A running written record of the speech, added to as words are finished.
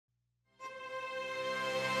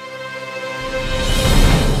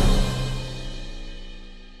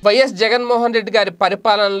YS Jaganmohan Reddy గారి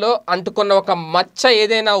పరిపాలనలో అంటుకున్న ఒక మచ్చ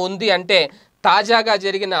ఏదైనా ఉంది అంటే తాజాగా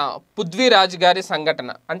జరిగిన పృథ్వీరాజ్ గారి సంఘటన.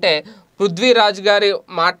 అంటే పృథ్వీరాజ్ గారి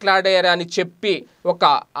మాట్లాడారని చెప్పి ఒక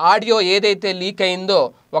ఆడియో ఏదైతే లీక్ అయిందో,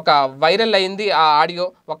 ఒక వైరల్ అయింది ఆ ఆడియో.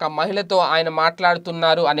 ఒక మహిళతో ఆయన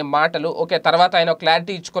మాట్లాడుతున్నారు అనే మాటలు. ఓకే, తర్వాత ఆయన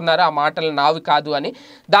క్లారిటీ ఇచ్చుకున్నారు ఆ మాటలు నావి కాదు అని.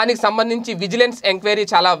 దానికి సంబంధించి విజిలెన్స్ ఎంక్వైరీ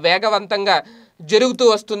చాలా వేగవంతంగా జరుగుతూ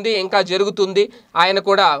వస్తుంది, ఇంకా జరుగుతుంది. ఆయన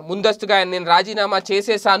కూడా ముందస్తుగా నేను రాజీనామా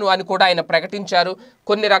చేసేసాను అని కూడా ఆయన ప్రకటించారు.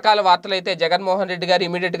 కొన్ని రకాల వార్తలు అయితే జగన్మోహన్ రెడ్డి గారు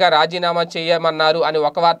ఇమీడియట్గా రాజీనామా చేయమన్నారు అని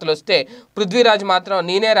ఒక వార్తలు వస్తే, పృథ్వీరాజ్ మాత్రం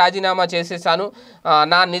నేనే రాజీనామా చేసేసాను,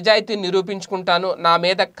 నా నిజాయితీ నిరూపించుకుంటాను, నా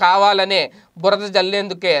మీద కావాలనే బురద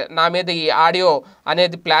జల్లేందుకే నా మీద ఈ ఆడియో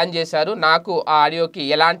అనేది ప్లాన్ చేశారు, నాకు ఆ ఆడియోకి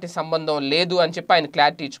ఎలాంటి సంబంధం లేదు అని చెప్పి ఆయన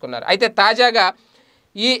క్లారిటీ ఇచ్చుకున్నారు. అయితే తాజాగా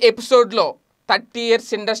ఈ ఎపిసోడ్లో 30 years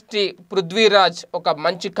ఇండస్ట్రీ పృథ్వీరాజ్ ఒక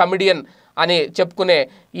మంచి కమెడియన్ అని చెప్పుకునే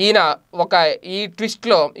ఈయన ఈ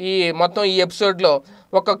ట్విస్ట్లో ఈ ఎపిసోడ్లో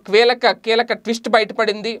ఒక కీలక ట్విస్ట్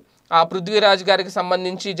బయటపడింది. ఆ పృథ్వీరాజ్ గారికి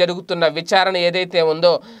సంబంధించి జరుగుతున్న విచారణ ఏదైతే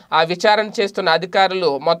ఉందో, ఆ విచారణ చేస్తున్న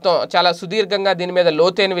అధికారులు మొత్తం చాలా సుదీర్ఘంగా దీని మీద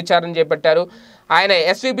లోతైన విచారణ చేపట్టారు. ఆయన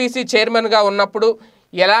ఎస్వీబీసీ చైర్మన్గా ఉన్నప్పుడు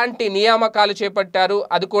ఎలాంటి నియామకాలు చేపట్టారు,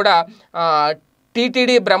 అది కూడా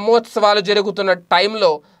టీటీడీ బ్రహ్మోత్సవాలు జరుగుతున్న టైంలో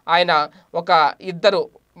ఆయన ఒక ఇద్దరు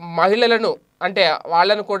మహిళలను, అంటే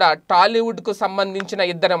వాళ్ళను కూడా టాలీవుడ్కు సంబంధించిన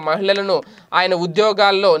ఇద్దరు మహిళలను ఆయన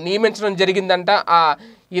ఉద్యోగాల్లో నియమించడం జరిగిందంట. ఆ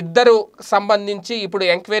ఇద్దరు సంబంధించి ఇప్పుడు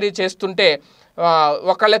ఎంక్వైరీ చేస్తుంటే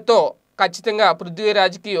ఒకళ్ళతో ఖచ్చితంగా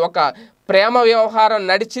పృథ్వీరాజ్కి ఒక ప్రేమ వ్యవహారం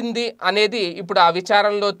నడిచింది అనేది ఇప్పుడు ఆ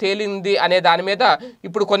విచారణలో తేలింది అనే దాని మీద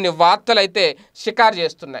ఇప్పుడు కొన్ని వార్తలు అయితే షికారు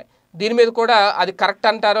చేస్తున్నాయి. దీని మీద కూడా అది కరెక్ట్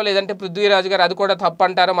అంటారో లేదంటే పృథ్వీరాజ్ గారు అది కూడా తప్పు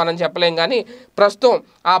అంటారో మనం చెప్పలేం. కానీ ప్రస్తుతం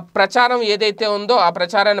ఆ ప్రచారం ఏదైతే ఉందో ఆ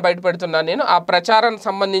ప్రచారాన్ని బయటపెడుతున్నాను నేను. ఆ ప్రచారానికి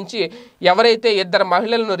సంబంధించి ఎవరైతే ఇద్దరు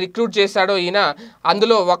మహిళలను రిక్రూట్ చేశాడో ఈయన,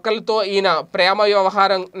 అందులో ఒకరితో ఈయన ప్రేమ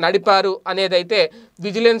వ్యవహారం నడిపారు అనేదైతే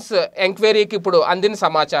విజిలెన్స్ ఎంక్వైరీకి ఇప్పుడు అందిన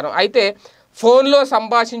సమాచారం. అయితే ఫోన్లో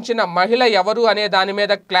సంభాషించిన మహిళ ఎవరు అనే దాని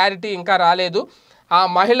మీద క్లారిటీ ఇంకా రాలేదు. ఆ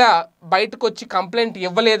మహిళ బయటకు వచ్చి కంప్లైంట్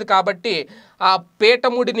ఇవ్వలేదు కాబట్టి ఆ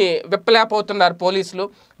పీటముడిని విప్పలేకపోతున్నారు పోలీసులు.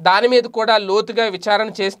 దాని మీద కూడా లోతుగా విచారణ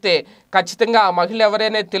చేస్తే ఖచ్చితంగా ఆ మహిళ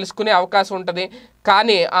ఎవరైనా తెలుసుకునే అవకాశం ఉంటుంది.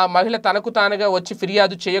 కానీ ఆ మహిళ తనకు తానుగా వచ్చి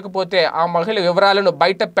ఫిర్యాదు చేయకపోతే ఆ మహిళ వివరాలను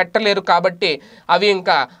బయట పెట్టలేరు కాబట్టి అవి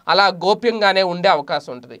ఇంకా అలా గోప్యంగానే ఉండే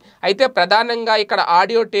అవకాశం ఉంటుంది. అయితే ప్రధానంగా ఇక్కడ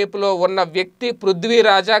ఆడియో టేపులో ఉన్న వ్యక్తి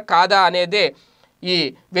పృథ్వీరాజా కాదా అనేదే ఈ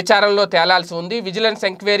విచారణలో తేలాల్సి ఉంది. విజిలెన్స్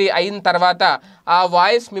ఎంక్వైరీ అయిన తర్వాత ఆ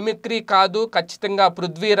వాయిస్ మిమిక్రీ కాదు, ఖచ్చితంగా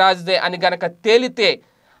పృథ్వీరాజ్దే అని గనక తేలితే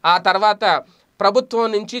ఆ తర్వాత ప్రభుత్వం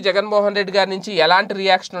నుంచి, జగన్మోహన్ రెడ్డి గారి నుంచి ఎలాంటి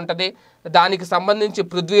రియాక్షన్ ఉంటుంది, దానికి సంబంధించి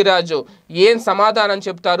పృథ్వీరాజు ఏం సమాధానం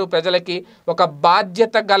చెప్తారు ప్రజలకి, ఒక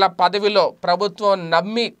బాధ్యత గల పదవిలో ప్రభుత్వం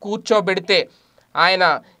నమ్మి కూర్చోబెడితే ఆయన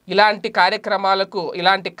ఇలాంటి కార్యక్రమాలకు,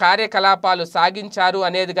 ఇలాంటి కార్యకలాపాలు సాగించారు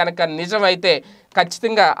అనేది కనుక నిజమైతే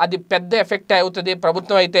ఖచ్చితంగా అది పెద్ద ఎఫెక్ట్ అవుతుంది.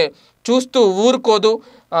 ప్రభుత్వం అయితే చూస్తూ ఊరుకోదు.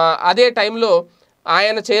 అదే టైంలో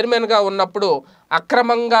ఆయన చైర్మన్గా ఉన్నప్పుడు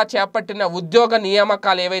అక్రమంగా చేపట్టిన ఉద్యోగ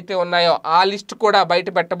నియామకాలు ఏవైతే ఉన్నాయో ఆ లిస్టు కూడా బయట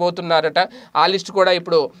పెట్టబోతున్నారట. ఆ లిస్టు కూడా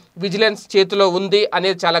ఇప్పుడు విజిలెన్స్ చేతిలో ఉంది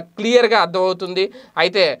అనేది చాలా క్లియర్గా అర్థమవుతుంది.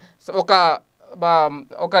 అయితే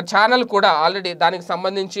ఒక ఛానల్ కూడా ఆల్రెడీ దానికి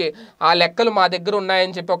సంబంధించి ఆ లెక్కలు మా దగ్గర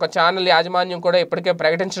ఉన్నాయని చెప్పి ఒక ఛానల్ యాజమాన్యం కూడా ఇప్పటికే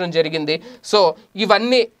ప్రకటించడం జరిగింది. సో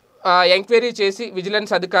ఇవన్నీ ఎంక్వైరీ చేసి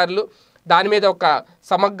విజిలెన్స్ అధికారులు దాని మీద ఒక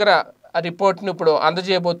సమగ్ర రిపోర్ట్ను ఇప్పుడు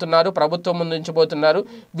అందజేయబోతున్నారు, ప్రభుత్వం ముందు ఉంచబోతున్నారు.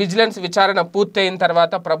 విజిలెన్స్ విచారణ పూర్తయిన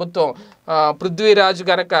తర్వాత ప్రభుత్వం పృథ్వీరాజ్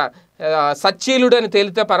గనక సచ్చీలుడని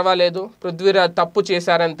తేలితే పర్వాలేదు, పృథ్వీరాజ్ తప్పు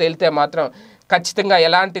చేశారని తేలితే మాత్రం ఖచ్చితంగా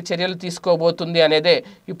ఎలాంటి చర్యలు తీసుకోబోతుంది అనేదే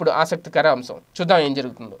ఇప్పుడు ఆసక్తికర అంశం. చూద్దాం ఏం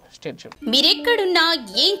జరుగుతుందో. స్టేట్ మీరెక్కడున్నా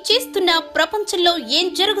ఏం చేస్తున్నా ప్రపంచంలో ఏం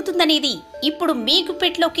జరుగుతుందనేది ఇప్పుడు మీకు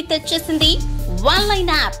పెట్లోకి తెచ్చేసింది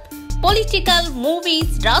వన్లైన్ యాప్. పొలిటికల్,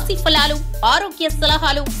 మూవీస్, రాశి ఫలాలు, ఆరోగ్య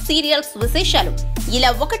సలహాలు, సీరియల్స్ విశేషాలు, ఇలా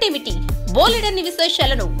ఒకటేమిటి బోలెడన్ని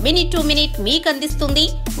విశేషాలను మినిట్ టు మినిట్ మీకు అందిస్తుంది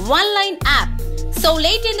వన్లైన్ యాప్. సో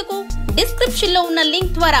లేట్ ఎందుకు, డిస్క్రిప్షన్ లో ఉన్న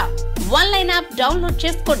లింక్ ద్వారా వన్లైన్ యాప్ డౌన్లోడ్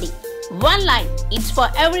చేసుకోండి. One line, it's for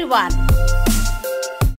everyone.